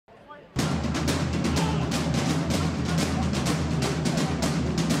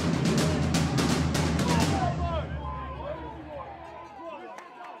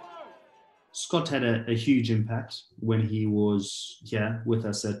Scott had a huge impact when he was here with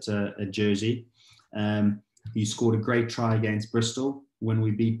us at Jersey. He scored a great try against Bristol when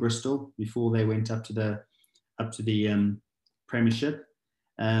we beat Bristol before they went up to the Premiership,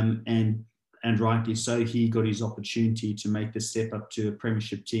 and rightly so. He got his opportunity to make the step up to a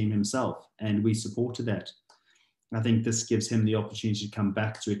Premiership team himself, and we supported that. I think this gives him the opportunity to come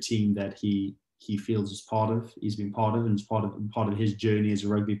back to a team that he feels is part of. He's been part of, and is part of his journey as a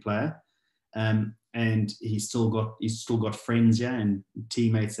rugby player. And he's still got friends, yeah, and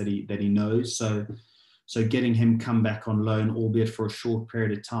teammates that he knows. So getting him come back on loan, albeit for a short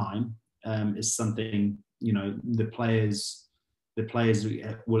period of time, is something, you know, the players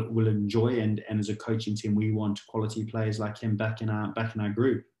will enjoy. And as a coaching team, we want quality players like him back in our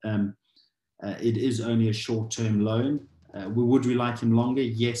group. It is only a short-term loan. Would we like him longer?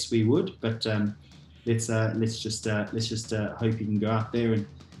 Yes, we would. But let's just hope he can go out there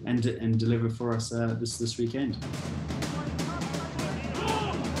and deliver for us this weekend.